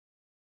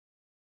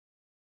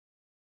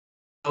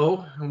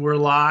We're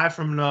live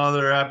from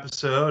another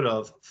episode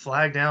of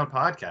Flag Down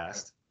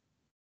Podcast,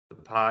 the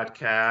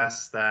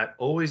podcast that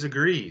always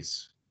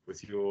agrees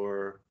with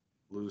your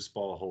loose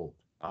ball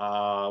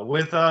hold.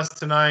 With us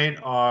tonight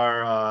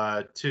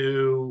are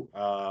two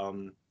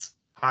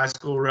high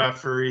school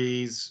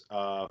referees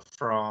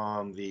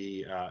from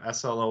the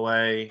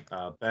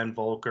SLOA, Ben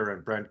Volker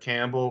and Brent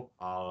Campbell.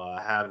 I'll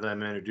have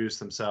them introduce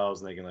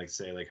themselves, and they can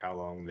say how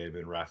long they've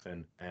been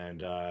reffing. And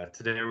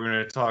today we're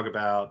going to talk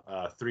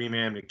about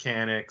three-man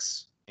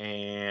mechanics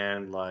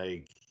and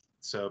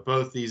so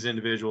both these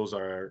individuals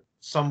are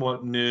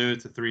somewhat new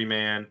to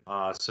three-man,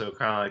 so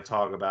kind of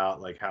talk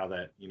about how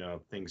that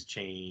things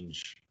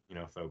change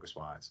focus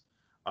wise.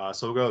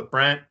 So we'll go with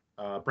Brent.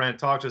 Brent,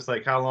 talk to us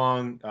how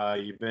long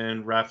you've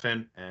been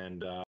reffing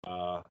and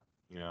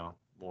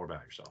more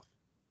about yourself.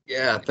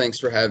 Yeah, thanks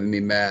for having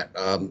me, Matt.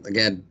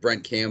 Again,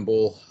 Brent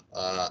Campbell.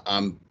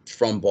 I'm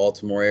from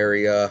Baltimore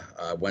area.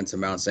 Went to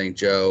Mount St.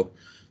 Joe,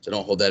 so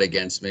don't hold that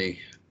against me.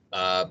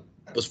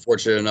 Was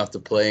fortunate enough to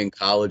play in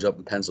college up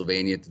in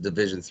Pennsylvania at the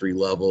Division III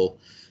level,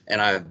 and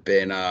I've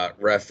been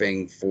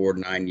reffing for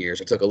 9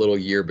 years. I took a little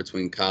year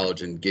between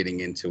college and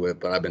getting into it,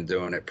 but I've been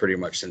doing it pretty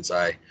much since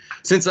I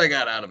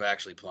got out of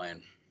actually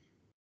playing.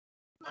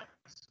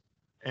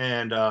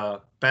 And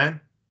Ben?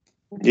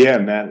 Yeah,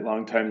 Matt,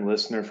 longtime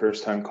listener,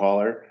 first time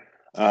caller.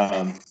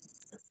 I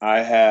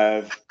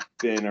have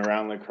been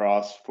around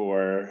lacrosse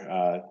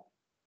for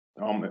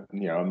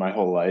my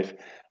whole life.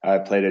 I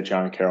played at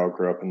John Carroll,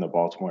 grew up in the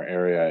Baltimore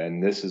area,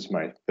 and this is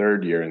my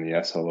third year in the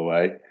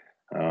SLOA.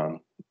 And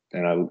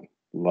I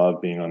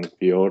love being on the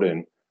field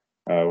and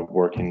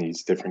working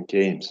these different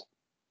games.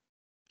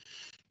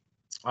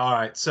 All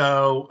right,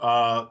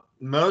 so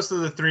most of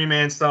the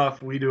three-man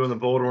stuff we do in the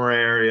Baltimore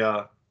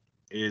area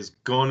is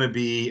going to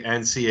be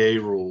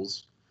NCAA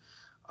rules.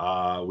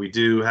 We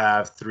do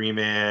have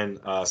three-man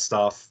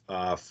stuff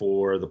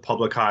for the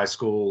public high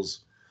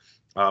schools,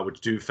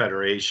 which do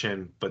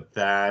federation, but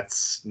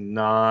that's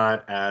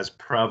not as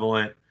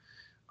prevalent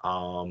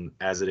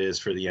as it is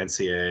for the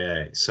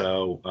NCAA.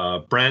 So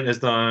Brent has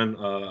done,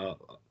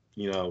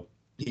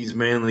 he's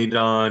mainly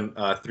done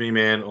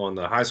three-man on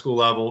the high school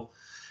level.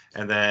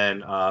 And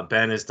then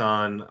Ben has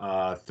done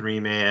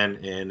three-man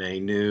in a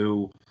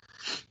new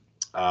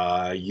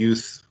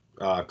youth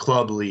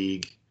club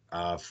league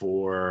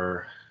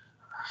for,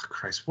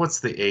 Christ, what's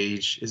the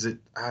age? Is it,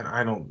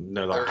 I don't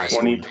know the high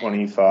school.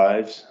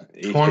 2025s.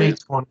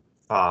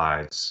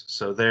 2025s.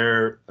 So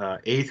they're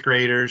eighth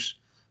graders,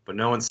 but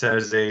no one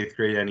says eighth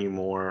grade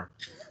anymore.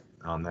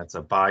 That's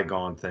a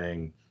bygone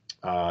thing.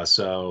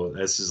 So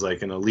this is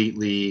like an elite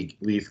league,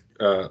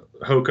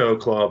 HOCO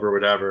club or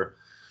whatever.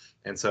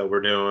 And so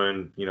we're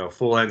doing,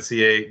 full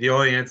NCAA. The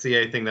only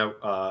NCAA thing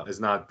that is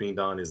not being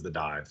done is the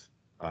dive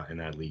in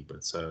that league.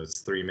 But so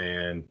it's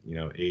three-man,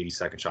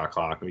 80-second shot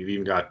clock. And we've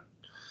even got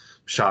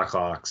shot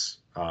clocks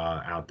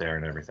out there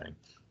and everything.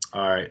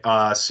 All right.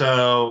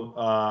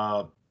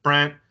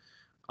 Brent,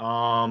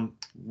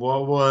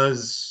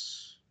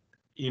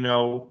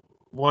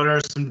 what are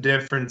some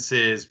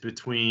differences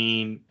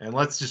between, and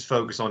let's just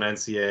focus on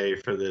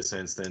NCAA for this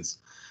instance.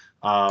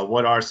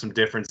 What are some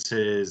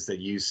differences that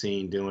you've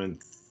seen doing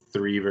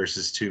three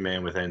versus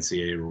two-man with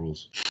NCAA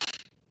rules?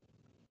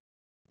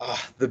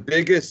 The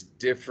biggest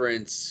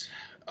difference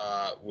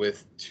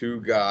with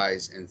two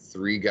guys and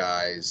three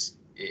guys,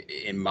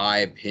 in my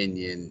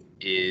opinion,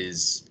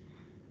 is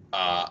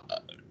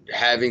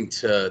having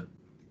to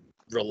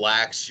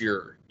relax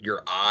your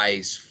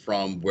eyes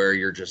from where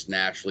you're just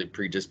naturally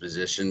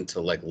predispositioned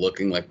to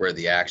looking where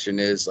the action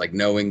is,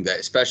 knowing that,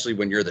 especially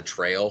when you're the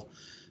trail,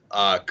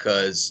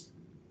 because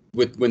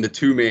when the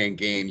two-man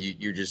game,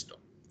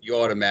 you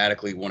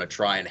automatically want to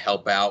try and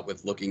help out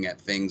with looking at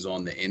things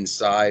on the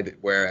inside,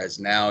 whereas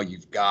now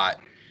you've got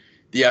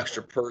the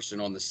extra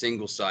person on the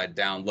single side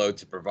down low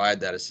to provide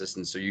that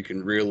assistance, so you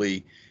can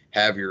really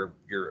have your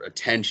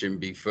attention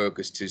be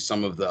focused to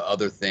some of the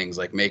other things,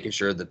 like making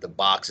sure that the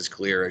box is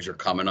clear as you're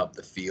coming up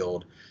the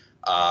field,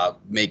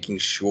 making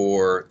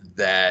sure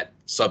that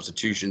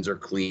substitutions are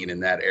clean in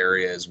that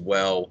area as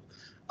well,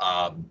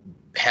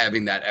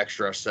 having that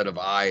extra set of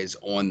eyes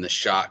on the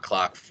shot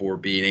clock for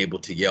being able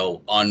to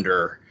yell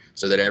under,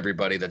 so that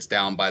everybody that's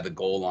down by the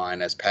goal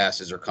line as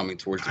passes are coming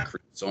towards the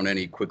crease on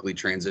any quickly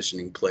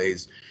transitioning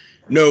plays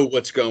know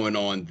what's going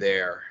on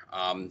there.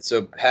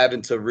 So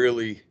having to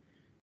really,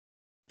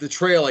 the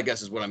trail, I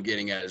guess, is what I'm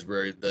getting at, is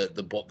where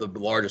the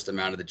largest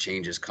amount of the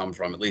changes come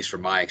from, at least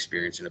from my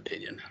experience and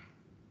opinion.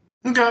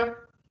 Okay.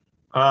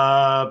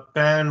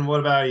 Ben, what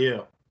about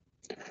you?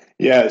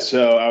 Yeah,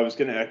 so I was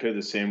going to echo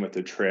the same with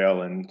the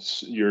trail, and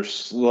you're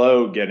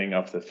slow getting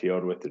up the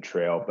field with the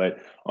trail. But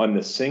on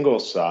the single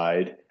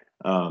side,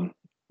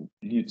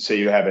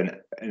 you have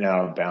an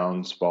out of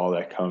bounds ball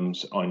that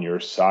comes on your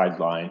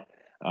sideline.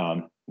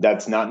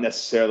 That's not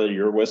necessarily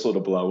your whistle to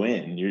blow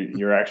in.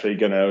 You're actually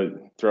going to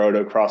throw it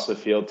across the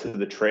field to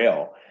the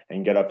trail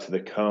and get up to the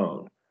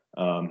cone.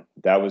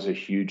 That was a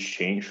huge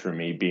change for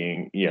me,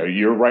 being,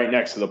 you're right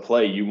next to the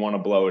play. You want to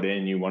blow it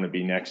in. You want to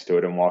be next to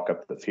it and walk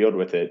up the field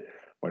with it.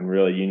 when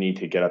really you need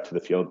to get up to the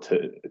field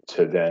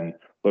to then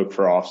look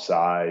for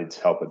offsides,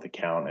 help with the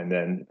count, and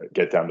then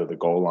get down to the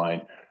goal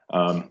line.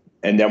 And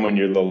then when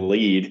you're the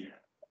lead,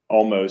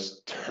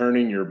 almost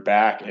turning your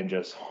back and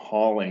just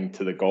hauling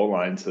to the goal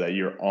line so that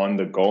you're on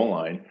the goal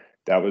line.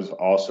 That was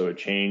also a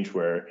change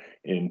where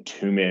in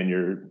two-man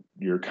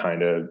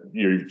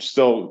you're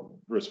still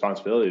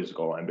responsibility is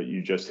goal line, but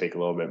you just take a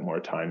little bit more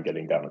time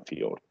getting down the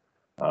field.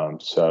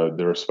 So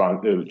it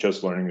was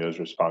just learning those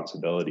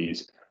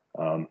responsibilities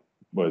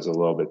was a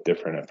little bit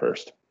different at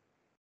first.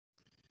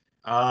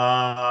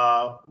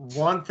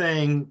 One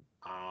thing,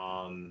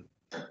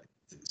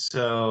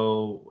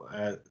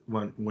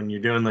 when you're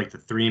doing like the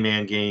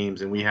 3-man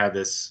games, and we had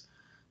this,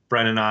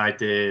 Brent and I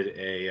did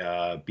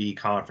a B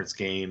conference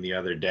game the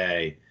other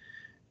day,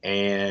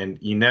 and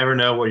you never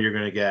know what you're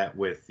going to get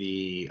with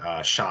the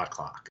shot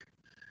clock.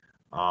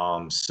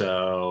 In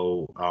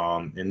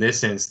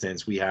this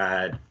instance, we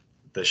had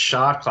the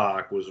shot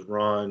clock was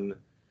run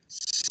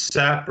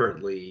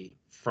separately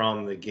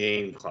from the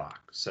game clock.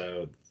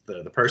 So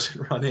the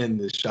person running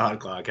the shot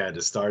clock had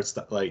to start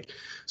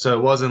so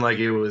it wasn't like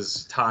it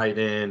was tied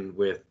in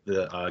with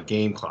the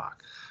game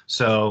clock.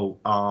 So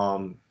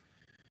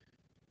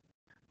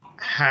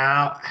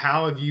how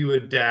have you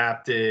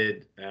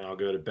adapted? And I'll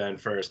go to Ben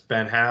first.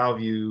 Ben, how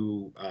have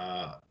you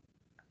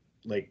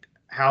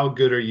how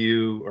good are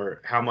you,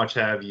 or how much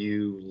have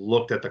you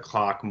looked at the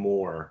clock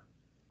more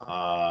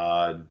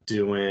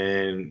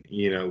doing,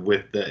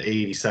 with the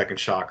 80-second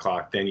shot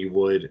clock than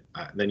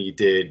you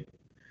did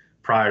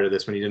prior to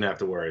this when you didn't have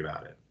to worry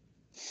about it?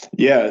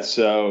 Yeah,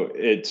 so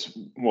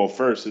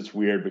first it's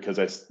weird because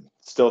I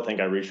still think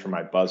I reach for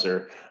my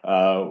buzzer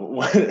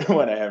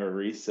when I have a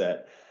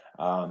reset.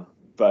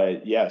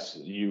 But yes,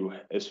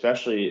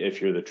 especially if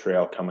you're the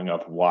trail coming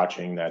up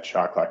watching that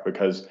shot clock,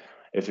 because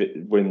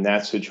when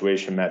that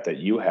situation meant that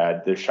you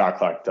had the shot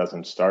clock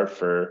doesn't start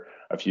for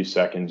a few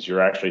seconds,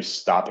 you're actually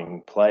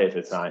stopping play if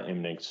it's not an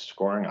imminent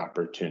scoring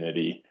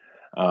opportunity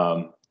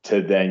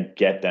to then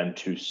get them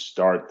to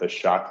start the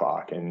shot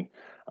clock. And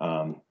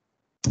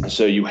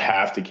so you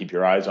have to keep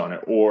your eyes on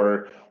it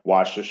or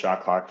watch the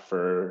shot clock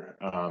for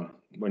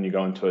when you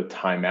go into a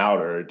timeout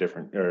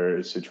or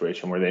a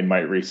situation where they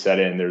might reset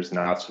it and there's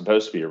not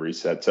supposed to be a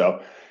reset.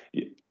 So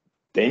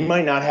they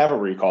might not have a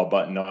recall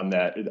button on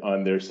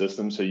their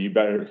system. So you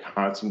better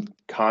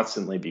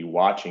constantly be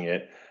watching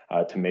it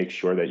to make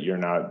sure that you're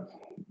not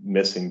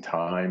missing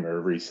time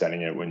or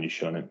resetting it when you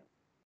shouldn't.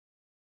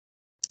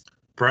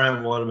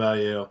 Brent, what about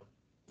you?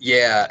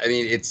 Yeah, I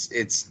mean,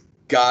 it's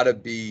got to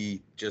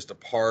be just a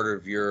part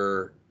of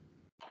your,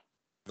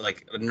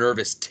 like, a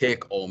nervous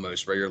tick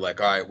almost, where you're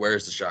like, all right,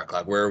 where's the shot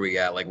clock? Where are we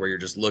at? Like, where you're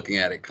just looking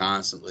at it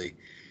constantly.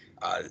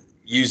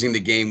 Using the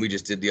game we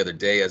just did the other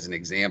day as an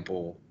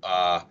example,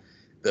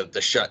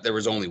 the shot, there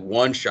was only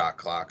one shot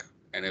clock,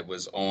 and it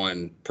was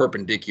on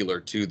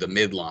perpendicular to the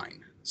midline.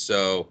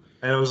 So,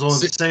 and it was on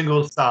the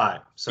single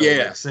side. So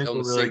yeah, on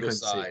the single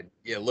side.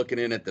 Yeah, looking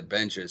in at the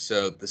benches.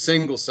 So the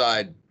single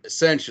side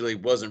essentially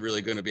wasn't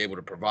really going to be able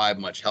to provide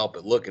much help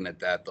at looking at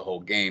that the whole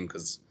game,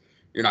 because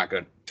you're not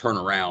going to turn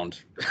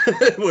around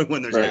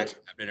when there's action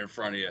happening in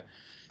front of you.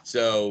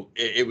 So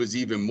it was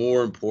even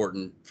more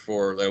important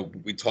for,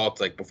 we talked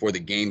like before the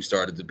game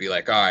started, to be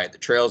like, all right, the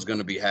trail's going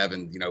to be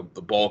having,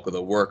 the bulk of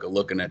the work of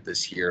looking at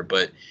this here.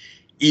 But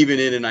even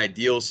in an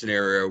ideal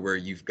scenario where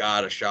you've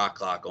got a shot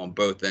clock on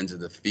both ends of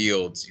the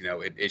fields,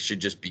 it should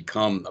just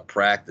become a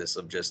practice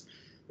of just,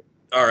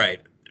 all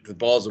right, if the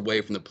ball's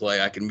away from the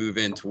play, I can move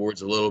in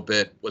towards a little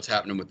bit. What's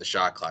happening with the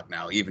shot clock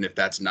now? Even if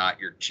that's not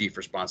your chief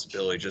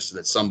responsibility, just so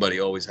that somebody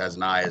always has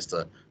an eye as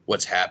to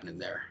what's happening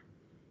there.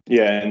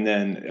 Yeah, and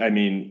then I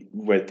mean,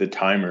 with the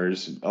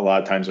timers, a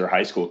lot of times they're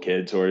high school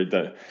kids, or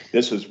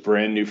this was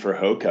brand new for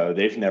HOCO.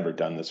 They've never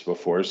done this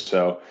before,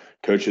 so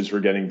coaches were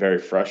getting very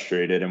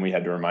frustrated, and we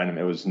had to remind them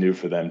it was new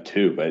for them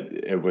too. But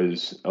it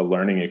was a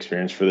learning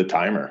experience for the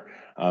timer,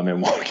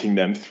 and walking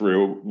them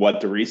through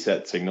what the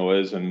reset signal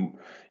is, and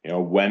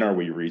when are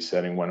we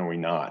resetting, when are we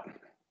not.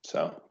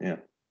 So yeah.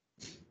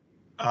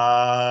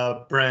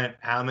 Brent,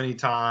 how many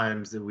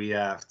times did we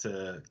have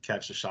to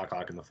catch the shot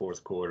clock in the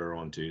fourth quarter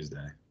on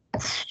Tuesday?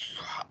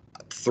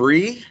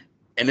 3,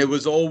 and it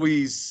was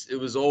always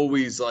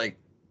like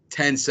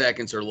 10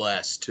 seconds or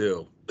less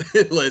too.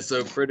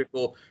 So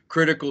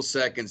critical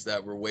seconds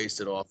that were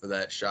wasted off of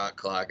that shot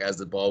clock as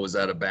the ball was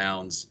out of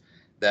bounds,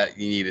 that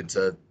you needed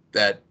to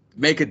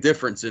make a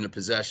difference in a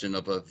possession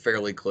of a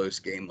fairly close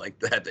game like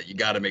that you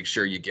got to make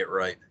sure you get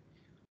right.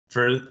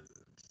 For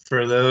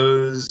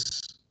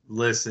those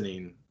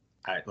listening,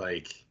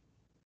 I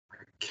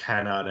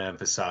cannot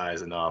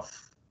emphasize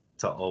enough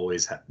to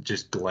always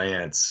just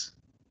glance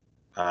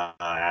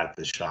at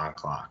the shot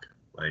clock.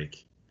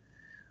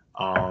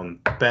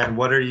 Ben,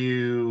 what are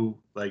you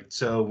like?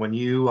 So when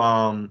you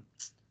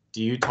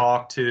do you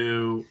talk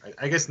to?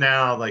 I guess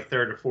now, like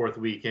third or fourth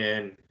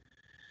weekend,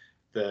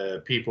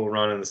 the people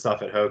running the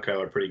stuff at HOCO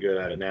are pretty good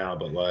at it now.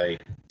 But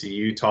do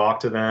you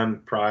talk to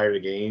them prior to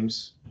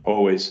games?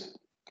 Always.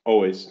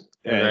 And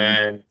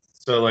then,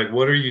 so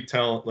what are you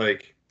telling?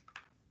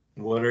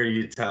 What are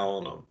you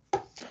telling them?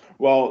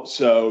 Well,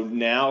 so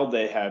now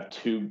they have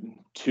two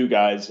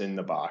guys in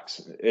the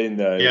box in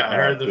the Yeah, I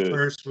heard the booth.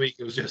 first week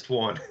it was just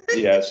one.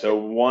 Yeah, so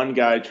one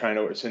guy trying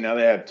to. So now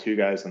they have two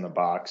guys in the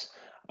box.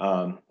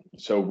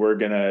 So we're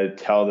gonna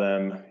tell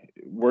them.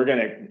 We're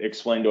gonna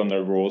explain to them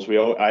the rules.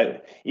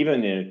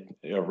 Even in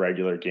a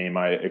regular game,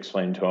 I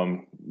explained to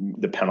them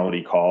the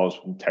penalty calls,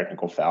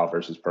 technical foul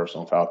versus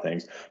personal foul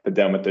things. But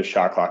then with the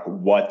shot clock,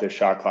 what the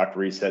shot clock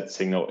reset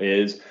signal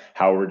is,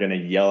 how we're gonna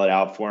yell it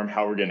out for them,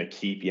 how we're gonna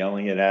keep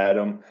yelling it at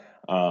them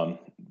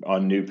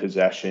on new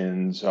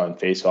possessions, on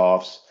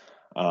face-offs.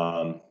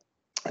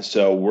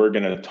 So we're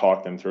going to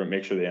talk them through it,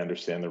 make sure they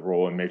understand the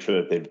rule, and make sure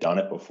that they've done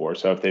it before.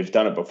 So if they've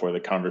done it before,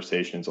 the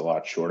conversation's a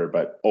lot shorter.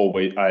 But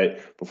always,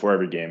 before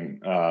every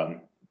game,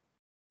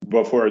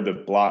 before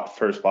the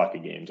first block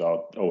of games,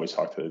 I'll always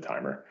talk to the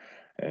timer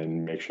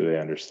and make sure they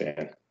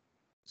understand.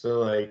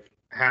 So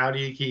how do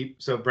you keep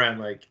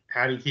Brent,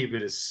 how do you keep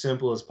it as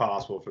simple as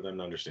possible for them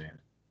to understand?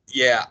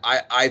 Yeah,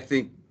 I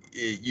think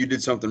you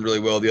did something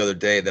really well the other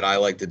day that I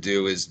like to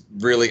do is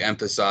really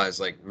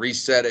emphasize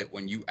reset it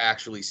when you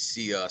actually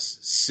see us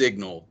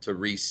signal to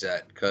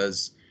reset.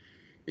 Because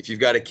if you've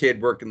got a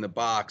kid working the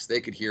box,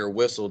 they could hear a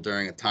whistle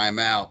during a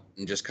timeout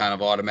and just kind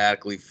of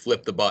automatically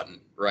flip the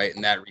button, right?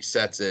 And that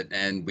resets it.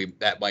 And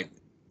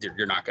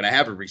you're not going to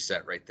have a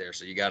reset right there.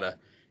 So you got to,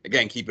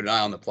 again, keep an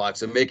eye on the clock.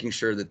 So making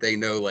sure that they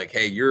know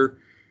hey, you're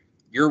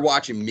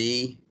watching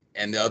me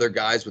and the other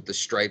guys with the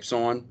stripes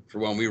on for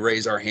when we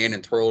raise our hand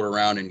and twirl it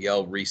around and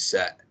yell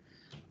reset.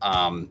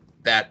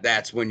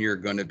 That's when you're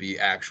going to be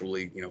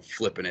actually,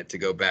 flipping it to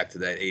go back to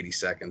that 80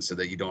 seconds so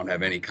that you don't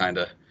have any kind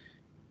of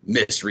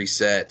missed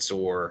resets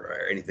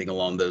or anything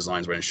along those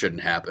lines when it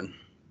shouldn't happen.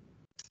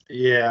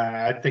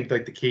 Yeah, I think the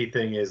key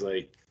thing is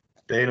they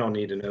don't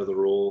need to know the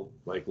rule.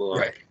 Look,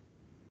 right.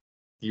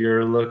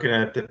 You're looking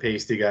at the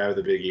pasty guy with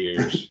the big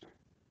ears.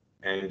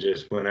 And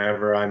just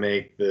whenever I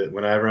make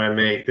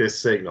this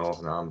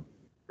signal,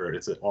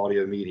 it's an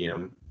audio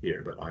medium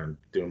here, but I'm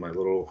doing my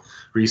little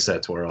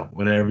reset twirl.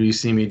 Whenever you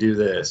see me do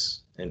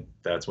this, and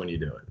that's when you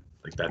do it.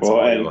 That's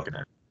all you're looking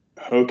at.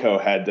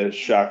 Hoko had the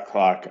shot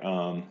clock.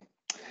 The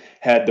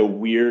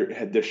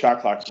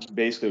shot clock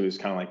basically was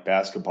kind of like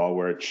basketball,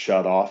 where it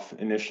shut off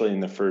initially in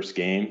the first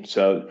game.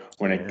 So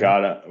when it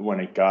got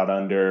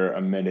under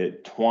a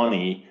minute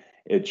 20.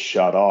 It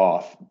shut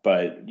off,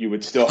 but you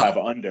would still have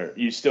under.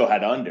 You still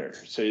had under,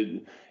 so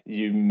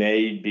you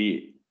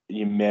may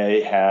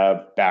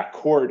have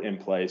backcourt in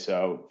play.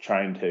 So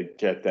trying to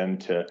get them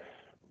to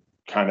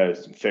kind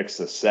of fix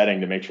the setting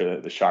to make sure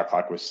that the shot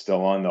clock was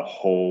still on the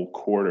whole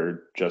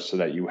quarter, just so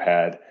that you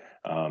had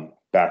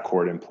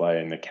backcourt in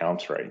play and the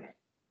counts right.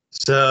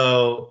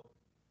 So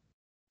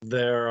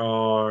there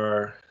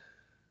are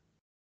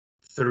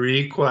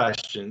 3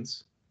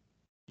 questions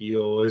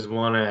you always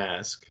want to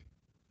ask.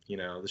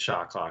 The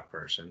shot clock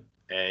person.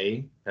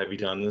 A, have you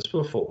done this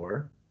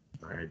before?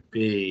 All right.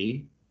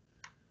 B,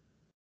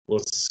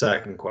 what's the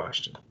second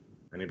question?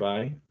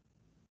 Anybody?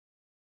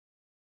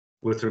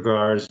 With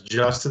regards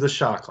just to the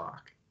shot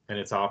clock and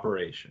its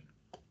operation.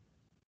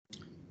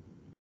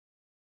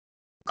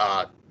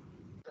 Can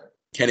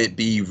it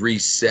be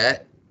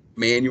reset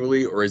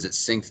manually, or is it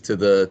synced to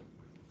the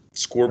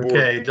scoreboard?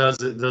 Okay.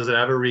 Does it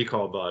have a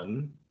recall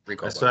button?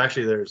 So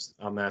actually,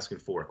 I'm asking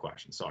 4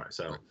 questions. Sorry.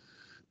 So,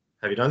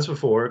 have you done this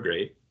before?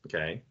 Great.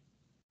 Okay.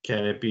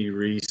 Can it be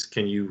do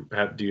you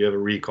have a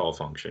recall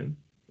function?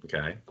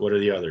 Okay. What are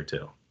the other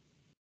 2?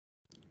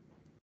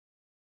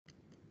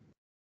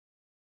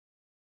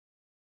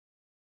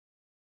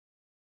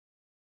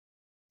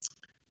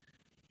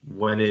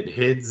 When it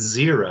hits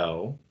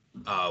 0,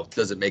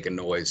 does it make a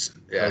noise?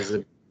 Yeah. Does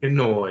it make a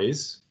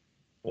noise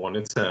on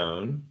its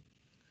own?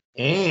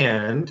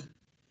 And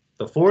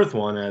the 4th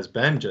one, as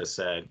Ben just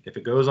said, if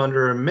it goes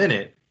under a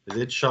minute, is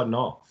it shutting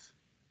off?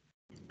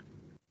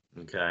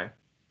 Okay.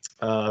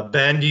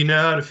 Ben, do you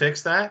know how to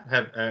fix that?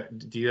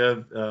 Do you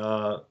have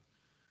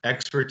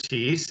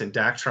expertise in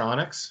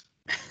Daktronics?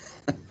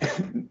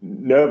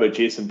 No, but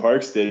Jason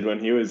Parks did when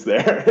he was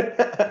there.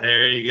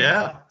 There you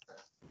go.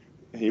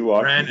 He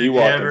walked. Brandon, he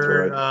walked you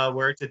ever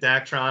worked at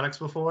Daktronics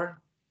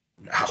before?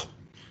 No.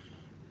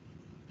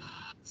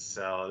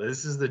 So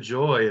this is the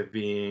joy of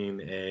being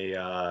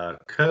a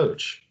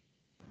coach.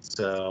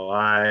 So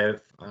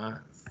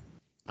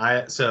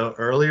so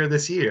earlier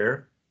this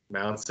year,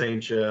 Mount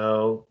St.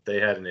 Joe, they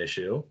had an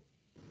issue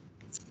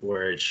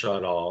where it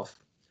shut off.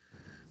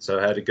 So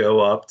I had to go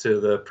up to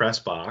the press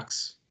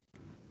box,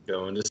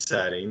 go into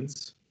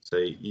settings. So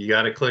you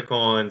got to click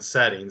on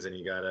settings, and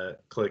you have to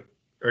click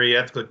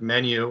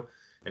menu,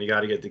 and you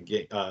got to get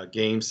the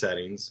game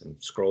settings and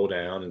scroll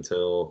down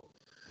until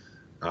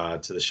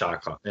to the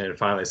shot clock. And it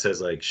finally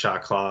says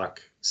shot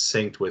clock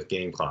synced with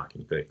game clock.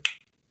 And you click,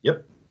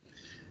 yep.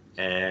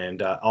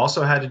 And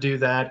also had to do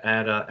that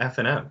at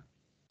F&M.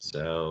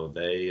 So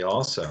they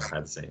also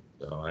had the same.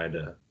 So I had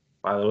to,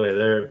 by the way,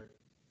 they're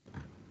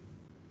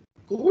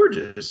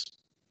gorgeous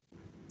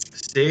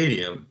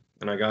stadium.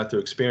 And I got to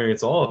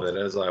experience all of it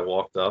as I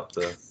walked up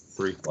the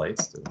 3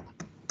 flights.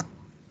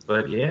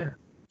 But yeah,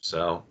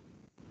 so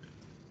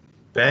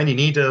Ben, you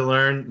need to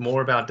learn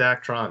more about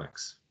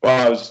Daktronics.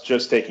 Well, I was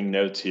just taking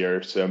notes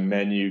here. So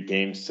menu,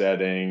 game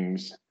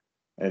settings,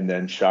 and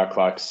then shot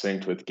clock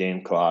synced with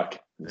game clock.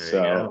 There you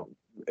So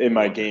in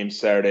my game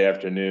Saturday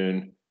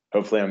afternoon,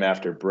 hopefully I'm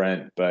after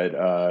Brent, but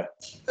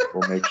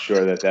we'll make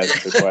sure that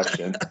that's the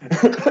question.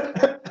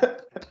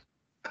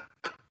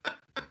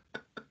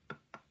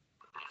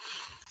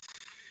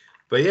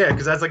 But yeah,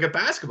 because that's like a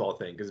basketball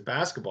thing. Because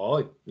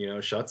basketball, you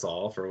know, shuts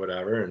off or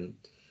whatever, and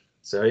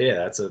so yeah,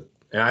 that's a.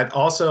 And I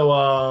also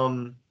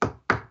I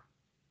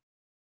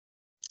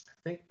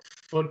think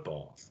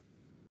football.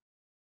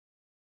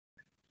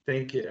 I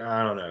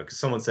don't know, because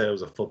someone said it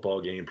was a football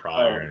game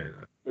prior, and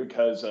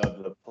Because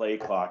of the play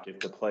clock, if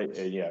the play,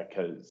 yeah,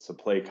 because the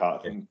play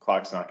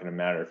clock's not going to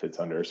matter if it's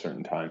under a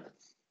certain time.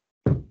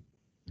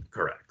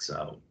 correct.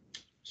 So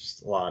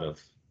just a lot of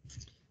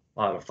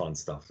fun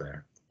stuff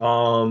there.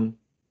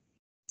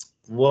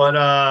 What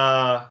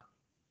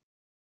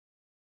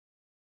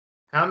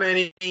how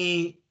many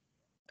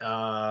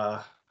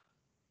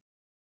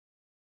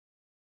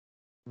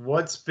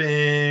what's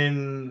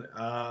been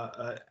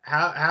how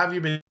have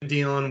you been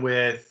dealing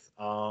with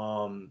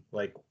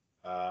like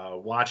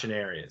watching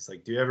areas?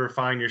 Like, do you ever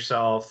find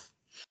yourself,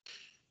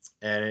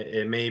 and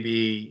it may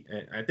be,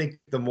 I think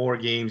the more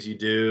games you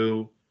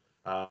do,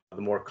 the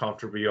more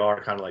comfortable you are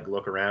to kind of like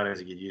look around as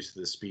you get used to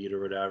the speed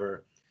or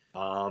whatever.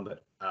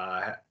 But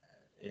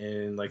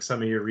in like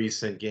some of your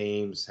recent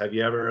games, have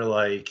you ever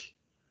like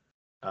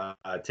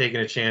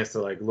taken a chance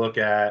to like look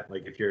at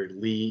like if you're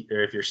lead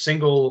or if you're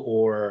single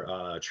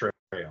or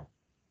trail?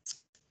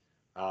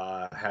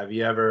 Have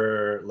you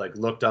ever like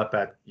looked up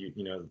at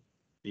you know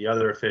the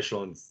other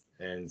official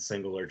and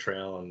single or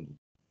trail, and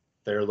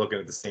they're looking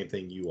at the same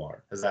thing you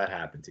are? Has that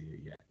happened to you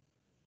yet?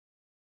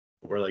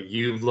 Where like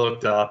you've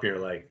looked up, you're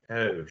like,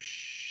 oh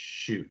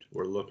shoot,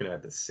 we're looking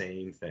at the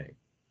same thing.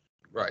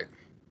 Right.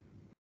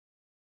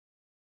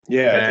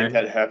 Yeah, Ben? I think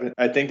that happens.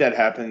 I think that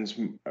happens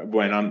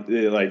when I'm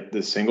like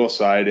the single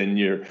side, and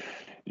you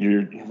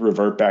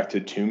revert back to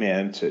two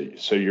man.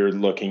 So you're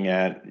looking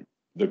at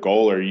the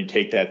goal, or you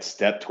take that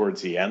step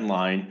towards the end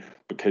line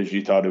because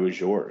you thought it was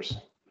yours.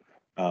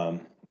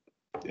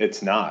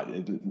 It's not.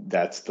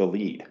 That's the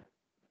lead.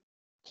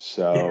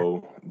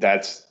 So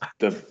that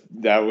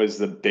was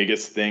the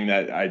biggest thing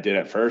that I did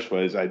at first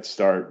was I'd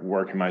start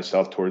working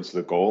myself towards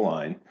the goal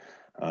line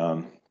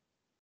on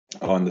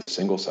the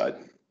single side.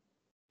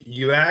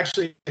 You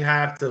actually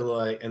have to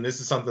like, and this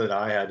is something that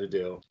I had to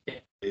do,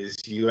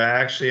 is you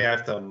actually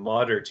have to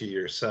mutter to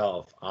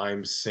yourself,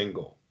 I'm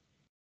single.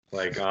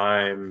 Like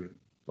I'm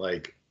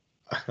like,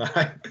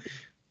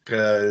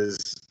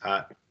 because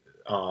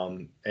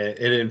and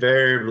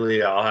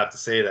invariably I'll have to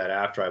say that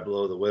after I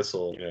blow the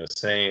whistle, you know,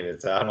 saying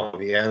it's out on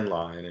the end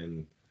line.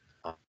 And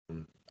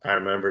I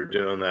remember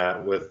doing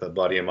that with a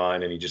buddy of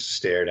mine, and he just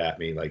stared at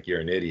me like, you're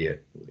an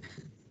idiot.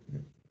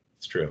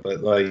 It's true.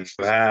 But like,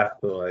 you have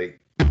to like,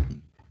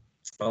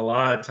 a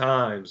lot of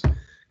times,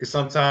 because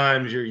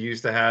sometimes you're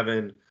used to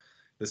having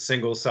the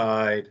single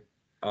side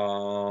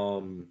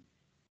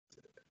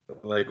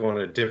like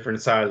on a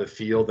different side of the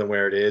field than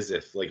where it is.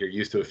 If like you're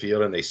used to a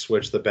field and they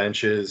switch the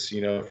benches,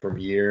 you know, from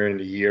year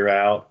into year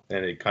out,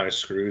 and it kind of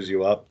screws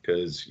you up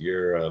because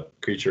you're a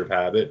creature of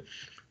habit.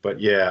 But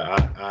yeah,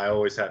 I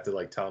always have to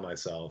like tell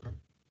myself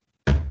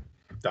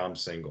I'm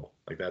single.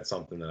 Like that's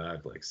something that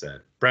I've like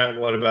said. Brent,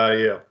 what about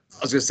you? I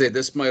was gonna say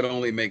this might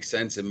only make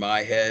sense in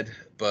my head,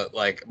 but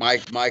like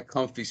my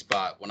comfy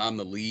spot when I'm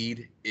the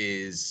lead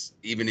is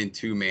even in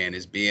two man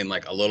is being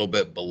like a little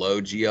bit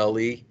below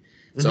GLE.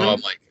 So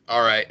I'm like,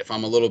 all right, if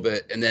I'm a little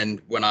bit, and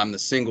then when I'm the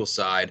single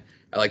side,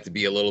 I like to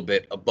be a little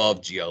bit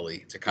above GLE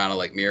to kind of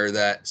like mirror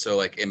that. So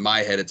like in my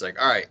head, it's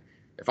like, all right,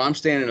 if I'm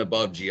standing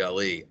above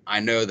GLE, I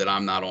know that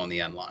I'm not on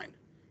the end line.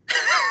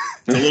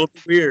 It's a little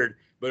weird,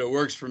 but it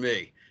works for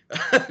me.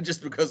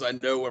 Just because I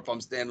know if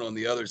I'm standing on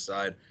the other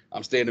side,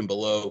 I'm standing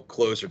below,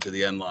 closer to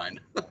the end line.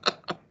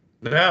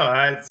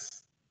 No,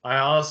 I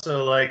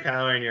also like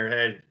how in your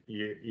head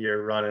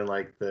you're running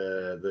like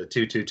the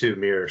 2-2-2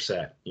 mirror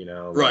set. You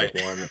know, Right.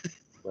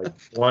 like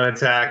one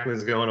attack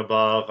was going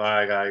above.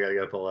 I gotta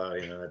go below.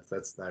 You know,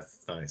 that's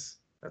nice.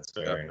 That's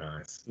very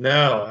nice.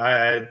 No,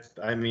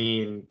 I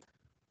mean,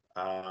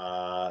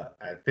 I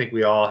think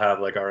we all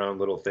have like our own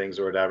little things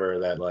or whatever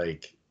that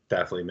like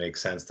definitely makes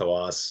sense to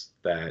us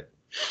that,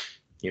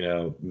 you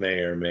know, may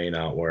or may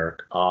not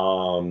work.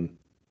 Ben,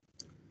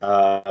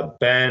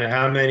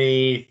 how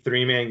many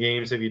three-man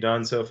games have you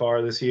done so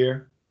far this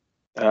year?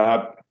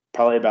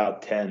 Probably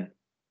about 10.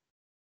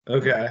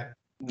 Okay.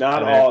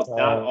 Not And,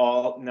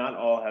 not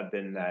all have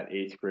been that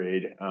eighth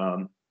grade.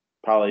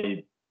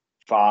 Probably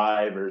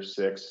 5 or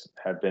 6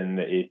 have been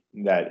the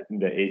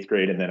eighth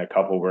grade, and then a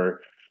couple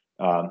were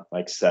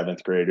like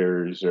seventh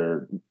graders,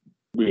 or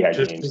we had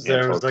just games because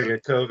there was canceled.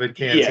 like a COVID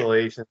Yeah,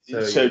 cancellation.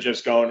 so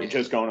just going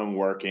and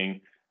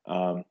working.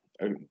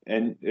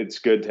 And it's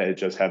good to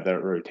just have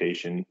that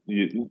rotation.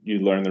 You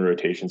learn the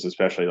rotations,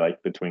 especially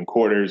like between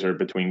quarters or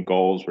between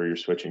goals where you're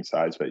switching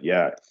sides. But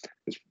yeah,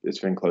 it's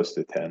been close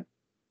to 10.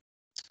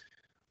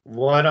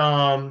 What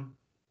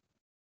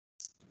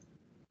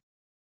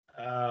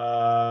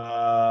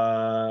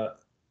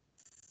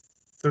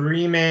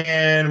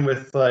 3-man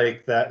with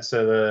like that.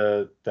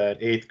 So that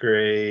 8th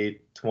grade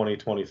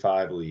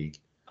 2025 league.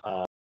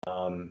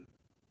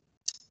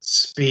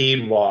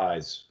 Speed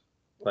wise,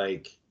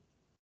 like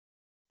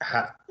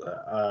how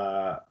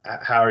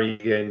are you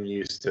getting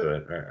used to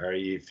it? Are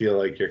you feel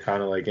like you're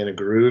kind of like in a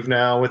groove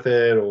now with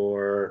it,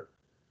 or?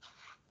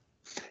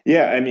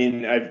 Yeah, I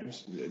mean,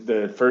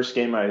 the first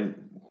game I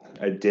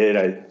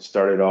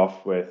started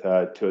off with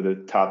two of the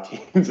top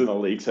teams in the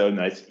league, so a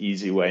nice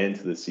easy way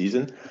into the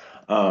season,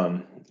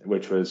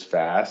 which was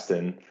fast,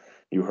 and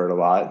you heard a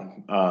lot.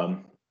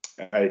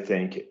 I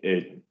think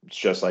it's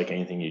just like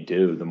anything you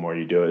do. The more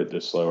you do it,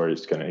 the slower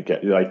it's going to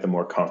get. Like the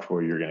more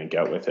comfortable you're going to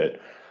get with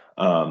it.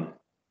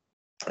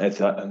 It's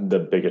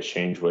the biggest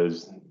change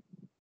was,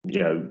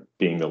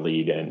 being the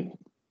lead and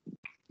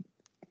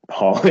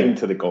hauling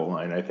to the goal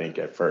line, I think,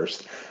 at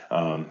first,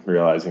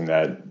 realizing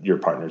that your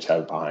partners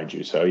have it behind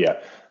you. So,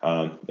 yeah,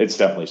 it's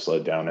definitely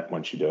slowed down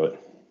once you do it.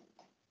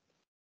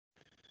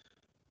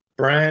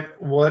 Brent,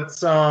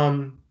 what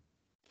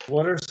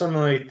are some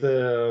like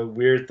the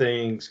weird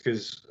things?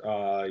 Because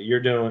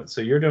you're doing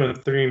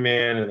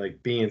 3-man and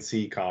like B and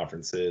C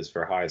conferences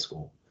for high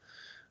school.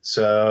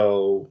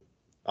 So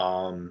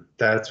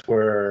that's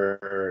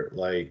where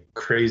like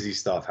crazy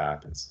stuff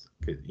happens,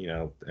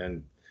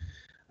 and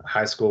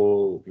high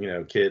school,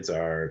 kids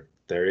they're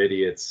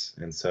idiots.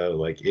 And so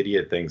like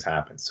idiot things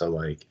happen. So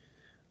like,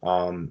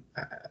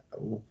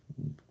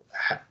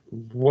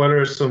 what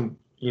are some,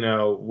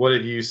 what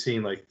have you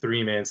seen like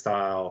 3-man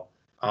style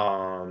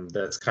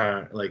that's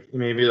kind of like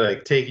maybe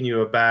like taking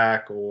you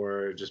aback,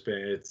 or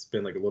it's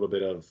been like a little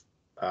bit of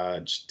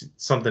just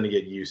something to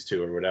get used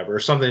to or whatever, or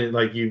something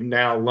like you've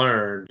now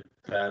learned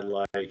that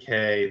like,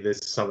 hey, this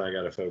is something I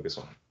got to focus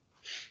on?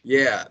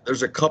 Yeah,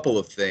 there's a couple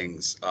of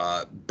things.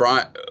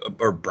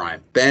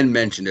 Ben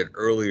mentioned it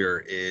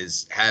earlier,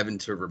 is having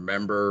to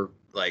remember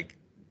like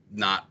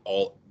not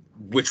all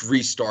which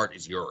restart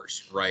is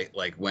yours, right?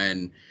 Like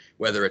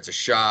whether it's a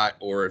shot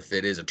or if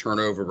it is a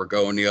turnover, we're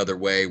going the other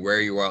way. Where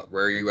are you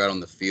out on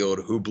the field?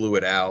 Who blew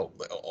it out?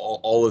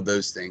 All of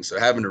those things. So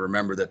having to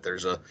remember that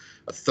there's a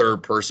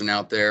third person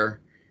out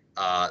there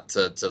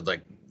to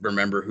like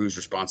remember whose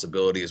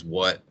responsibility is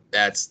what.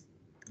 That's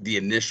the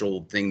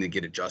initial thing to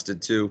get adjusted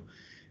to.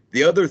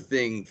 The other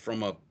thing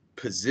from a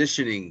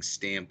positioning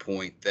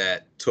standpoint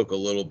that took a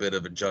little bit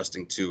of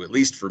adjusting to, at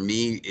least for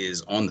me,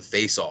 is on the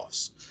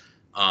face-offs.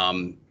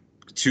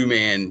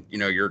 2-man,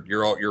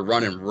 you're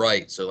running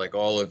right, so like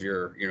all of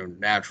your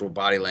natural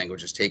body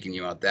language is taking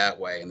you out that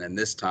way, and then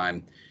this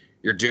time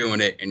you're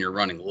doing it and you're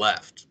running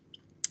left,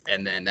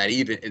 and then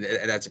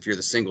that's if you're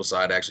the single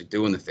side actually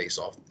doing the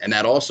face-off, and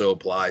that also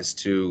applies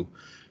to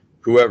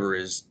whoever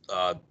is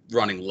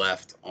running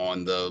left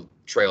on the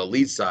trail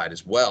lead side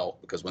as well,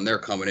 because when they're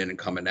coming in and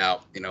coming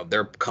out,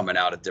 they're coming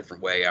out a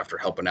different way after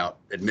helping out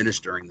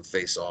administering the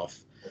face off.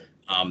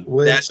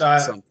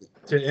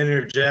 To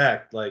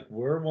interject, like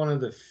we're one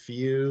of the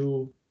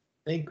few,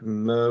 I think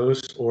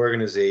most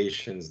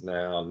organizations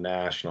now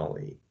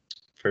nationally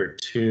for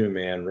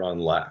 2-man run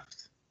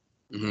left,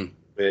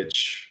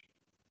 which,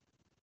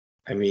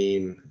 I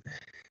mean,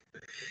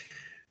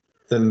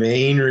 the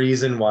main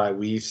reason why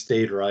we've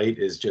stayed right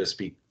is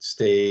just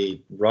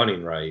stay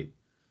running right.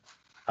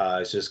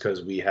 It's just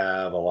because we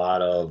have a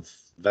lot of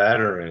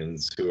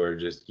veterans who are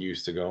just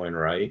used to going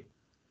right.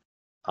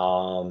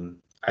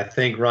 I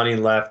think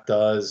running left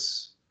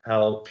does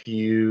help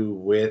you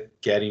with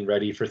getting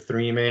ready for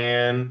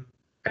 3-man.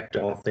 I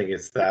don't think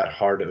it's that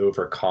hard to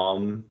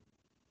overcome.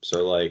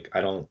 So like,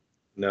 I don't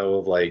know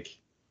of like,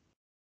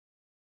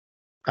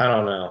 I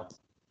don't know.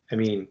 I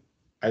mean,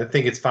 I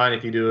think it's fine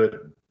if you do it.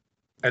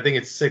 I think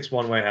it's 6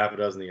 one way, half a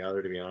dozen the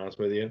other, to be honest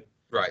with you.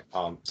 Right.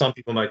 Some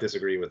people might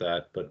disagree with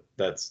that, but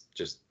that's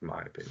just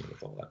my opinion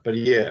with all that. But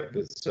yeah,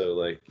 so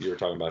like you were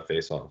talking about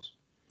face-offs.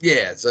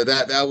 Yeah, so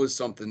that was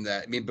something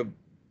that, I mean, but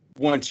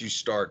once you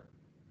start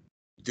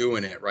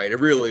doing it right, it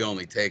really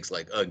only takes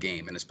like a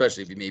game, and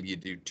especially if you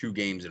do 2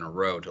 games in a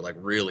row to like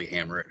really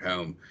hammer it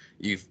home,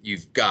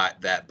 you've got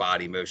that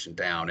body motion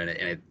down, and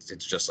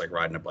it's just like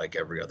riding a bike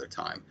every other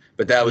time.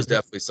 But that was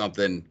definitely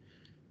something,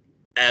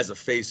 as a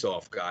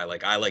face-off guy,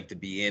 like I like to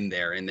be in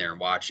there and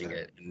watching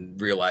it and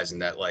realizing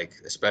that, like,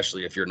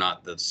 especially if you're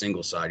not the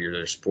single side, you're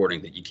just supporting,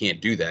 that you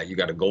can't do that. You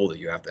got a goal that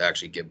you have to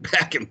actually get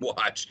back and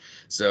watch.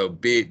 So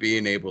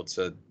being able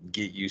to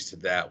get used to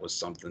that was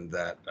something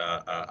that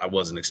I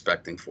wasn't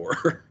expecting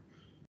for.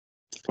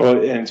 Well,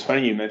 and it's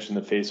funny you mentioned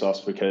the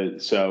face-offs,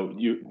 because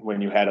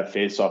when you had a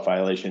face-off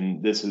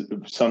violation, this is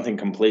something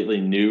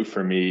completely new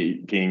for me.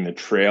 Being the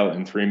trail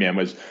and 3-man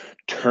was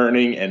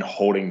turning and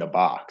holding the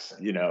box.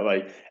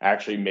 Like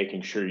actually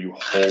making sure you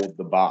hold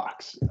the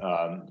box.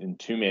 In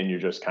 2-man, you're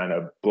just kind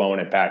of blowing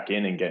it back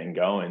in and getting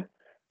going.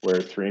 Where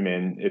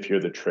 3-man, if you're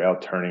the trail,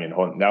 turning and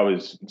holding, that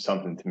was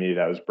something to me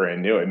that was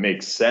brand new. It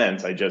makes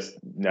sense. I just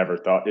never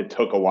thought. It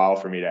took a while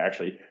for me to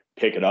actually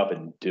pick it up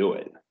and do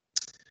it.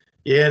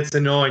 Yeah, it's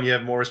annoying. You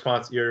have more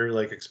response. You're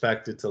like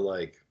expected to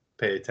like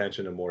pay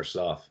attention to more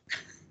stuff.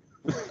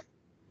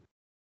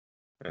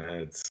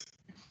 And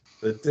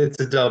It's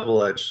a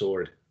double-edged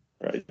sword.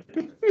 Right.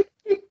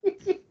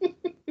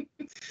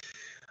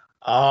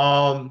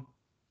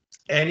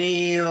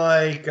 Any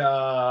like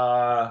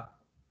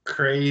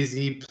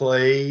crazy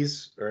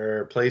plays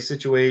or play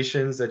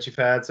situations that you've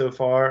had so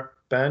far,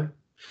 Ben?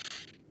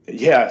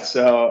 Yeah.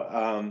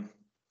 So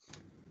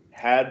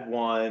had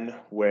one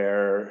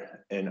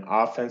where an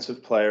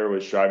offensive player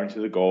was driving to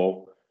the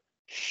goal,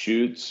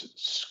 shoots,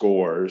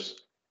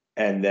 scores,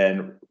 and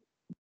then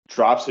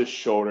drops his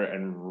shoulder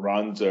and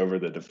runs over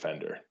the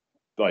defender,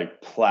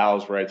 like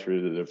plows right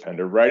through the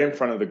defender, right in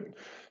front of the.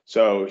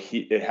 So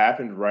it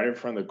happened right in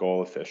front of the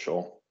goal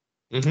official.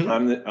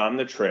 Mm-hmm. On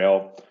the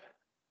trail,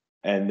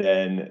 and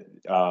then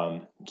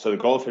so the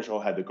goal official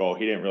had the goal.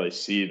 He didn't really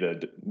see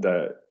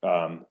the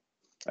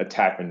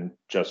attackman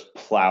just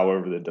plow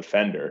over the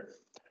defender.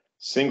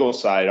 Single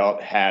side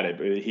had it,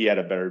 but he had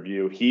a better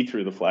view. He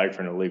threw the flag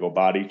for an illegal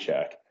body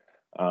check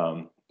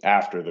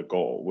after the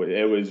goal.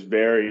 It was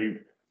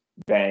very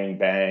bang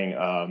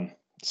bang.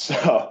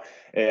 So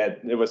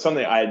it was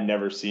something I had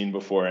never seen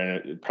before,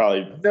 and it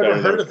probably I've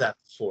never heard of that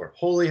before.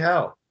 Holy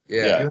hell!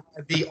 Yeah. You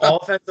had the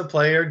offensive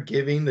player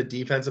giving the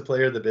defensive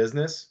player the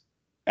business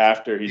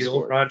after he the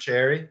old scored. Ron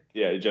Cherry.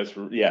 Yeah,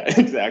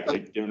 exactly.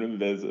 Giving him the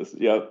business.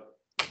 Yep.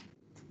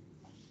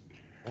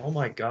 Oh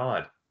my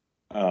god!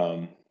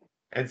 Um,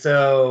 And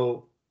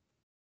so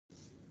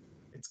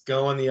it's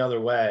going the other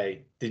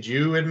way. Did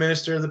you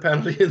administer the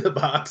penalty in the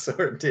box,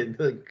 or did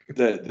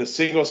the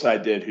single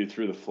side did who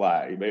threw the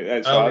flag.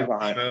 But, so I was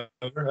behind.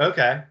 Over?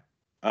 Okay,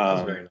 that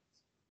was very Um, nice.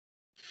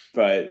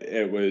 but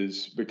it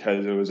was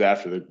because it was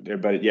after the.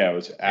 But yeah, it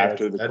was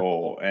after the Dead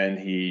goal, and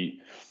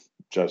he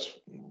just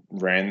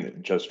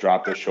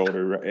dropped his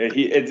shoulder.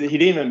 He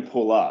didn't even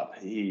pull up.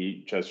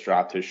 He just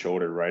dropped his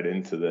shoulder right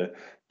into the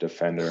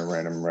defender and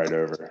ran him right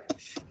over.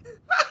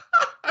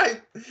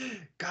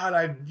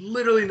 I've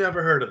literally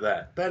never heard of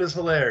that. That is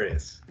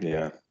hilarious.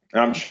 Yeah.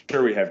 I'm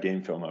sure we have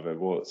game film of it.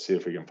 We'll see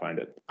if we can find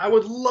it. I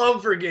would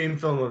love for game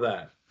film of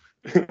that.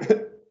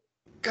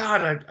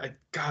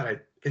 I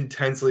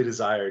intensely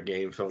desire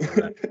game film of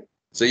that.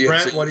 So you,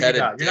 Brent, so what do you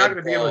got? You're not going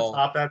to be able ball. to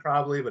top that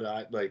probably, but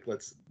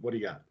what do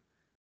you got?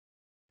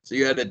 So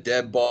you had a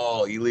dead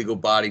ball, illegal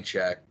body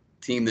check.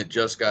 Team that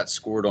just got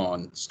scored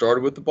on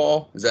started with the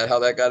ball. Is that how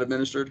that got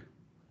administered?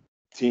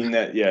 So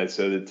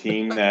the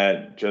team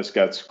that just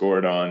got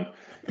scored on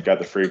got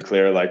the free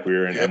clear like we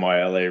were in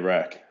MYLA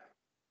rec.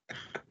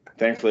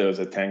 Thankfully, it was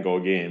a 10-goal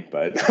game,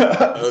 but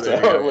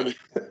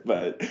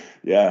but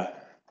yeah.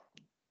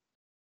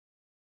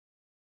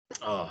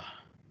 Oh,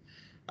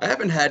 I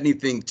haven't had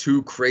anything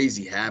too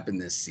crazy happen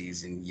this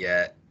season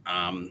yet.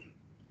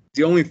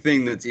 The only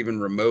thing that's even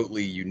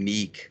remotely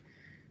unique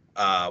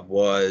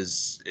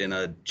was in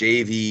a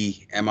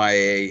JV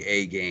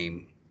MIAA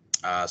game.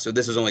 So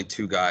this was only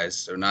two guys,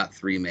 so not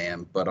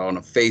three-man, but on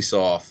a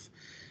face-off,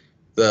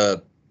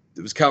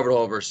 it was Calvert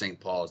Hall versus St.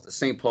 Paul's. The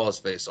St. Paul's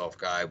face-off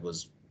guy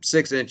was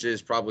 6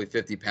 inches, probably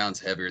 50 pounds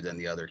heavier than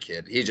the other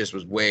kid. He just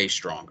was way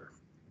stronger.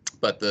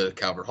 But the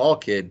Calvert Hall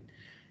kid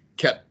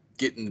kept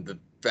getting the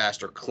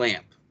faster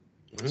clamp.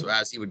 Mm-hmm. So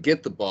as he would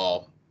get the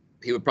ball,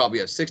 he would probably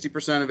have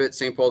 60% of it.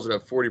 St. Paul's would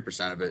have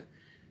 40% of it.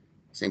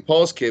 St.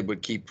 Paul's kid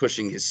would keep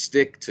pushing his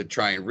stick to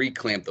try and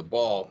reclamp the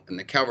ball, and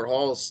the Calvert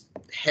Hall's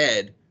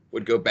head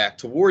would go back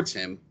towards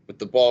him with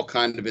the ball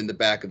kind of in the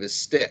back of his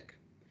stick.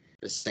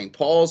 The St.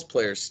 Paul's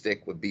player's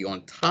stick would be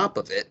on top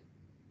of it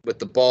with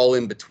the ball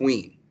in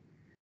between.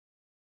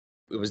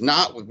 It was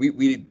not,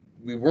 we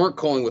weren't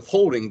calling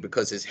withholding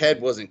because his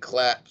head wasn't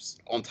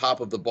collapsed on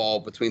top of the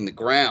ball between the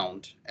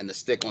ground and the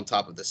stick on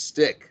top of the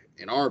stick.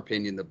 In our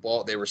opinion,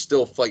 they were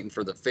still fighting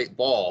for the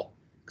ball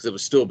because it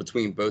was still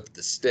between both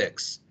the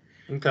sticks.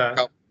 Okay.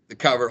 The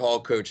Calvert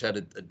Hall coach had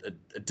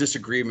a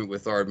disagreement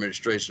with our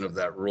administration of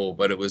that rule,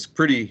 but it was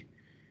pretty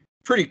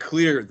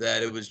clear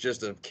that it was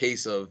just a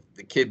case of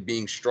the kid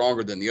being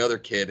stronger than the other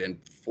kid and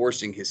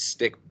forcing his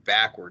stick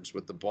backwards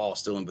with the ball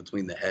still in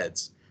between the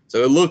heads.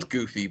 So it looked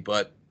goofy,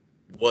 but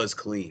was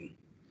clean.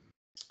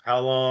 How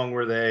long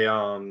were they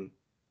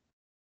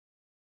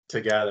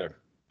together?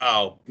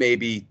 Oh,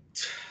 maybe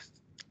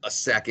a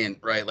second,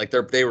 right? Like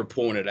they were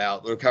pulling it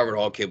out. The Calvert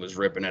Hall kid was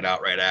ripping it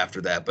out right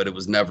after that, but it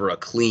was never a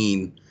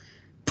clean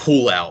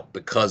pull out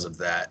because of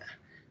that.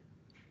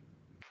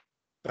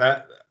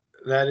 That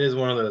is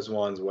one of those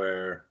ones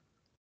where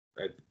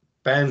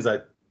Ben's,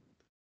 I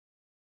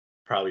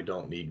probably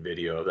don't need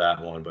video of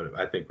that one, but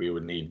I think we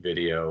would need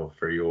video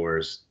for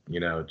yours,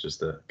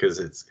 just because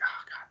it's,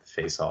 the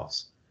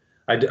face-offs.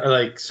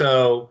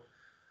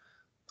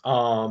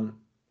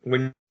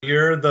 When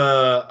you're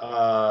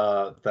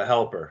the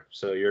helper,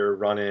 so you're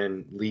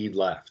running lead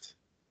left,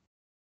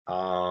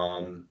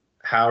 how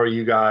are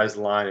you guys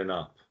lining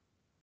up?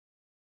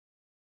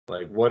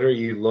 Like, what are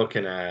you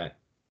looking at,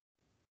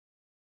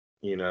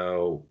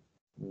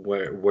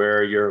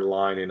 where you're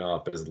lining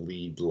up as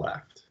lead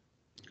left?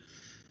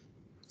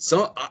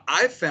 So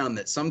I've found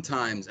that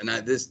sometimes, and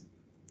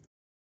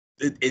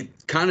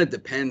it kind of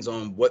depends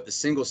on what the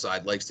single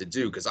side likes to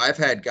do. Because I've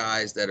had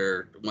guys that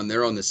are, when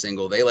they're on the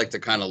single, they like to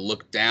kind of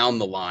look down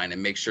the line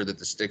and make sure that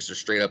the sticks are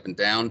straight up and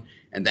down,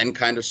 and then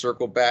kind of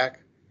circle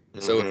back.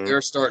 So if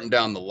they're starting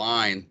down the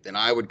line, then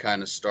I would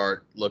kind of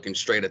start looking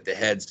straight at the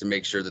heads to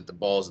make sure that the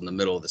ball's in the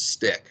middle of the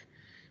stick.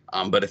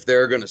 But if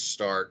they're going to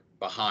start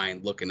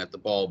behind, looking at the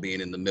ball being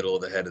in the middle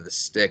of the head of the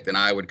stick, then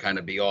I would kind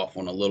of be off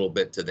on a little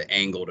bit to the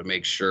angle to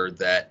make sure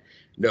that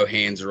no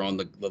hands are on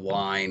the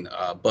line,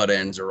 butt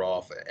ends are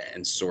off,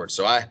 and sort.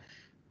 So I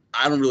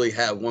don't really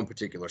have one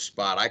particular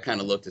spot. I kind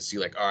of look to see,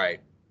 like, all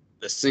right,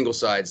 the single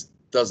sides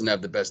doesn't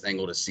have the best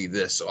angle to see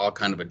this, so I'll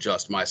kind of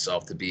adjust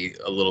myself to be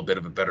a little bit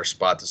of a better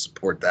spot to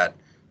support that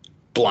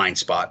blind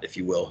spot, if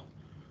you will.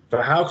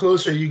 But how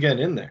close are you getting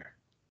in there?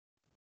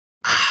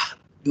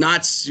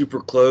 Not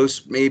super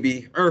close,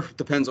 maybe, or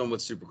depends on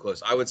what's super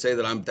close. I would say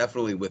that I'm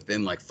definitely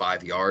within like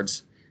 5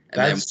 yards. And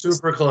that's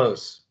super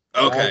close.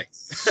 Okay.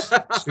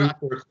 That's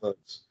super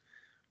close.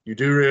 You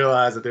do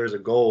realize that there's a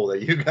goal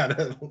that you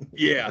gotta.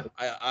 Yeah,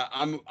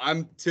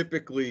 I'm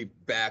typically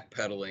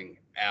backpedaling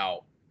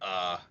out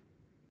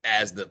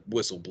as the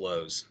whistle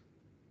blows.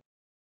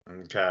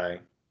 Okay,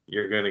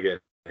 you're gonna get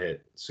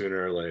hit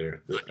sooner or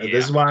later. Yeah.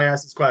 This is why I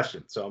asked this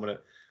question. So I'm gonna,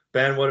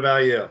 Ben. What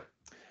about you?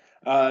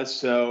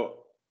 So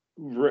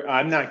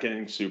I'm not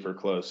getting super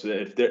close.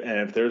 If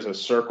there's a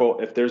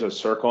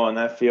circle on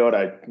that field,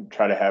 I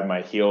try to have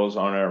my heels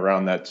on or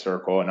around that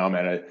circle, and I'm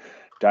at a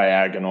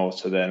diagonal,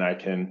 so then I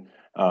can.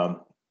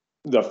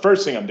 The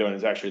first thing I'm doing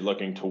is actually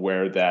looking to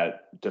where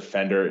that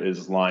defender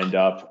is lined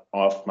up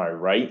off my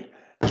right.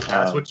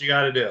 That's what you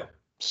got to do.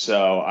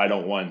 So I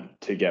don't want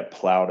to get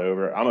plowed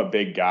over. I'm a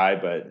big guy,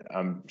 but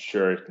I'm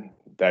sure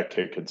that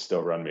kid could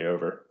still run me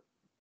over.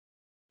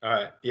 All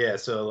right. Yeah.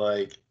 So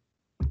like,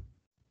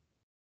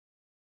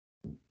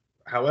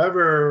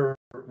 however,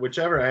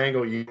 whichever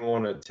angle you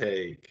want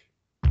to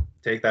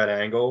take that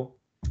angle,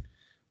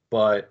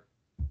 but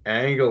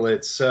angle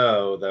it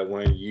so that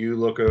when you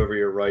look over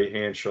your right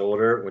hand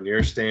shoulder, when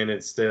you're standing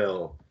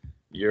still,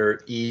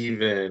 you're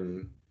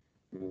even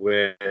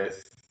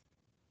with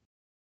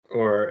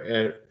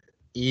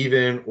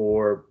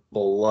or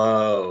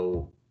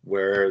below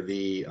where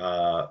the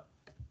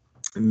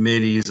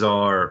middies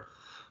are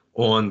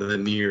on the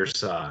near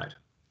side.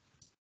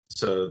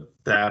 So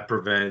that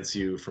prevents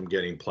you from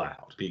getting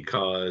plowed,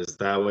 because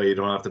that way you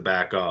don't have to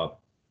back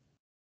up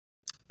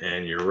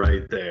and you're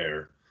right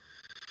there.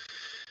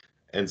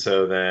 And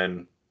so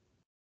then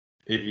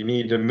if you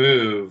need to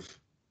move,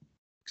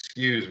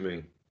 excuse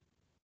me,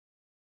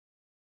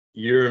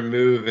 you're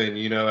moving,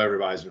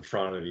 everybody's in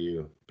front of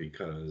you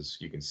because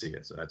you can see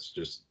it. So that's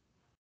just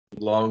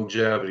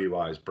longevity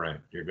wise,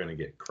 Brent, you're going to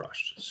get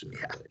crushed sooner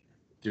or later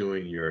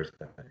doing your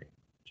thing.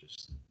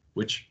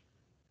 Which,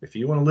 if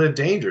you want to live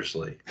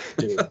dangerously,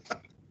 do it.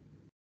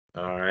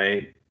 All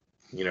right.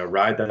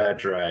 Ride that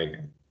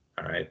dragon.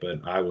 All right.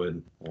 But I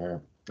would,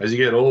 as you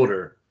get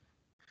older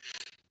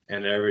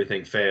and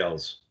everything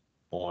fails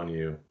on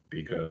you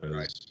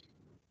because,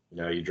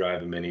 you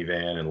drive a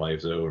minivan and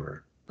life's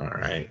over. All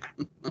right.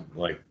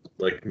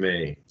 like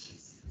me,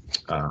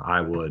 I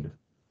would,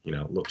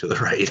 look to the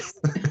right.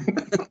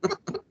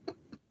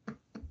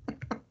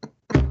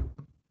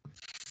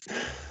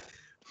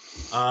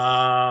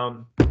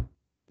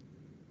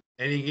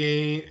 Any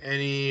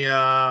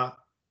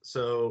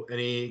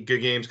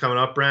good games coming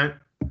up, Brent?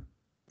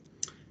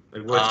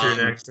 Like, what's your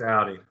next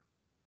outing?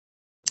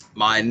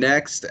 My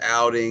next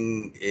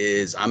outing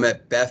is I'm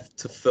at Beth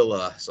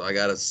Tafilla, so I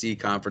got a C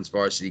Conference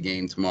varsity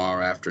game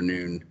tomorrow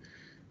afternoon.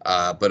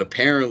 But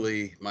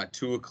apparently my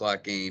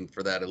 2:00 game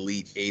for that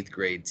elite 8th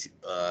grade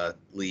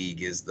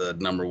league is the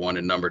number 1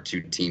 and number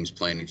 2 teams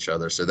playing each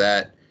other. So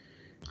that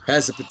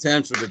has the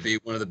potential to be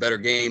one of the better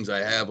games I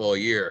have all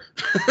year.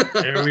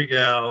 There we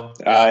go.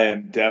 I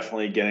am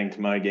definitely getting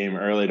to my game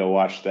early to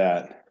watch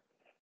that.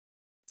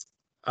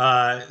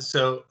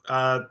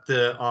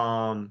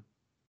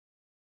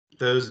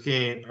 Those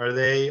games, are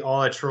they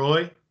all at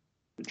Troy?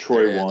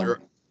 Troy won.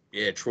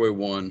 Troy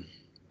won.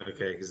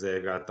 Okay, because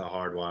they've got the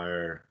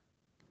hardwire.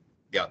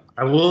 Yeah.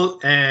 I will.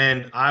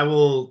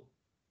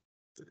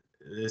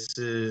 This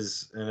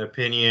is an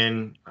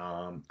opinion.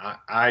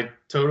 I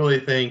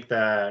totally think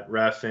that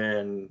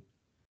reffing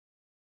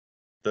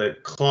the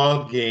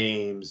club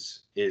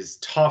games is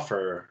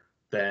tougher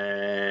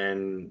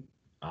than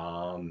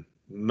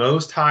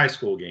most high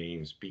school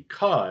games,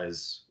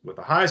 because with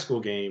a high school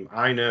game,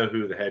 I know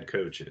who the head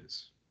coach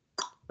is.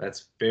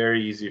 That's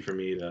very easy for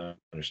me to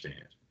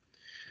understand.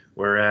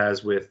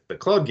 Whereas with the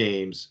club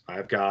games,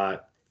 I've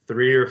got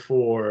 3 or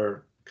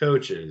 4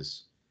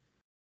 coaches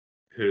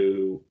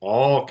who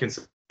all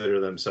consider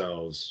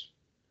themselves,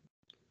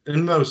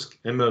 in most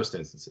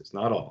instances,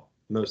 not all,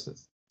 most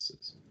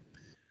instances,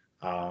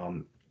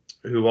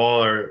 who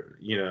all are,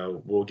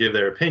 will give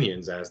their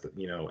opinions as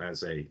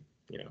as a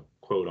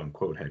quote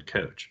unquote head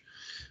coach.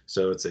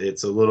 So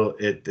it's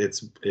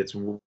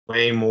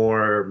way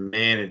more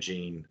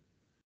managing.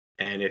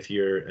 And if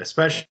you're,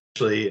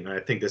 especially, and I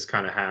think this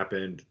kind of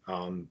happened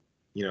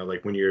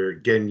like when you're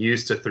getting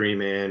used to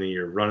 3-man and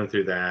you're running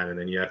through that, and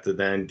then you have to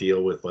then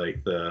deal with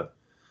like the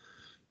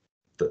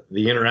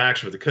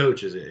interaction with the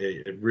coaches,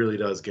 it really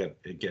does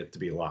get to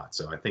be a lot.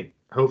 So I think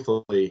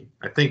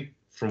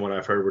from what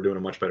I've heard, we're doing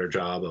a much better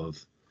job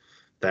of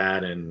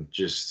that, and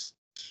just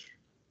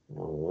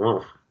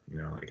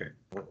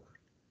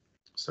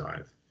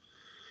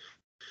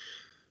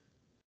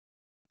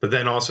but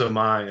then also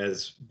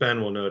as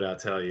Ben will no doubt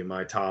tell you,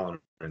 my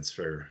tolerance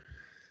for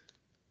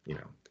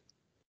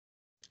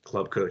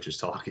club coaches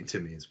talking to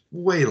me is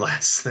way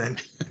less than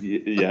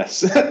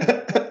yes.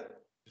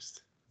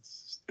 just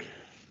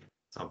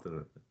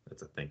something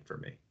that's a thing for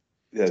me.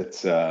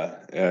 That's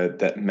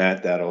that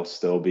Matt, that'll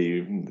still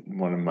be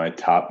one of my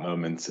top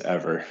moments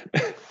ever.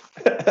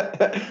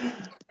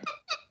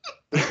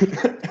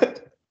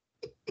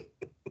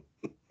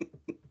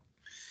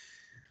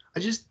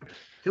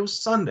 It was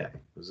Sunday.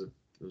 It was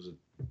a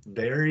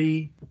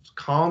very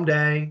calm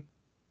day.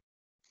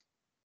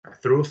 I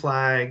threw a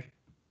flag.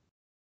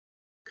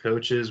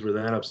 Coaches were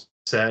then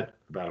upset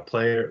about a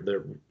player.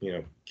 Their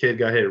kid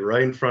got hit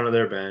right in front of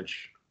their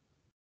bench.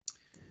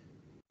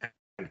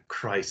 And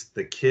Christ,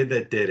 the kid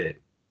that did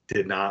it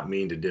did not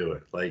mean to do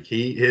it. Like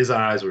his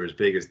eyes were as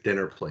big as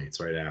dinner plates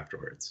right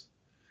afterwards.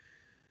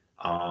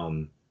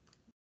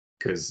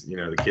 Because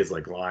the kid's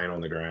like lying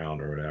on the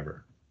ground or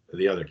whatever.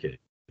 The other kid.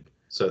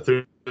 So I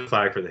threw the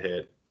flag for the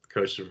hit. The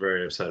coaches were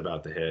very upset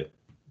about the hit,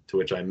 to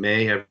which I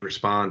may have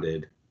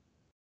responded.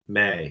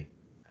 This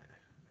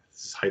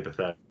is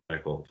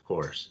hypothetical, of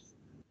course.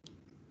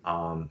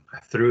 I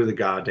threw the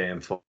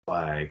goddamn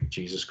flag.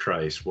 Jesus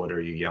Christ, what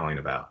are you yelling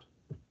about?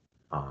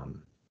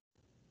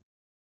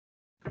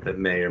 That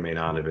may or may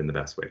not have been the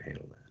best way to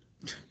handle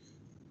that.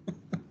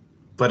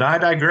 But I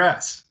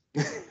digress.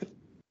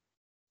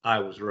 I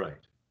was right.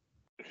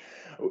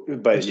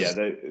 But yeah,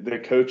 the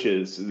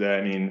coaches.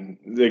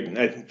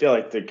 I feel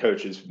like the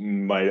coaches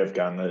might have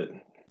gotten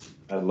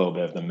a little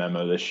bit of the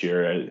memo this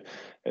year,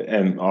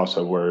 and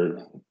also were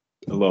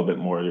a little bit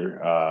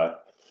more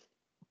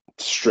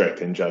strict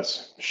in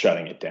just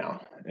shutting it down.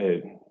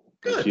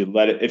 If you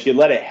let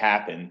it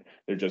happen,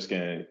 they're just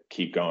going to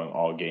keep going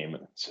all game.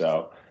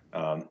 So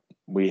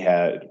we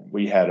had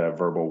a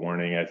verbal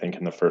warning, I think,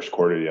 in the first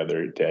quarter the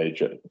other day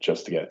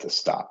just to get it to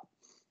stop,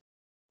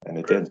 and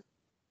it did.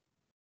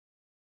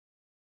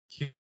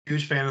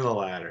 Huge fan of the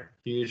latter.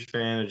 Huge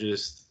fan of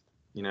just,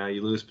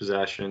 you lose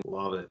possession.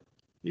 Love it.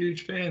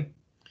 Huge fan.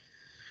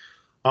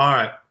 All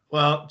right.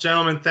 Well,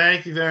 gentlemen,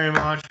 thank you very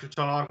much for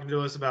talking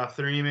to us about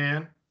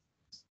 3-man.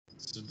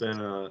 This has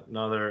been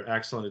another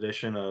excellent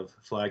edition of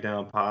Flag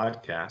Down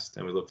Podcast,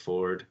 and we look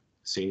forward to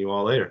seeing you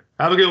all later.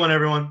 Have a good one,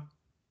 everyone.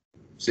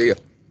 See ya.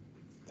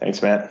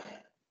 Thanks, Matt.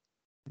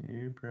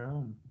 No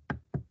problem.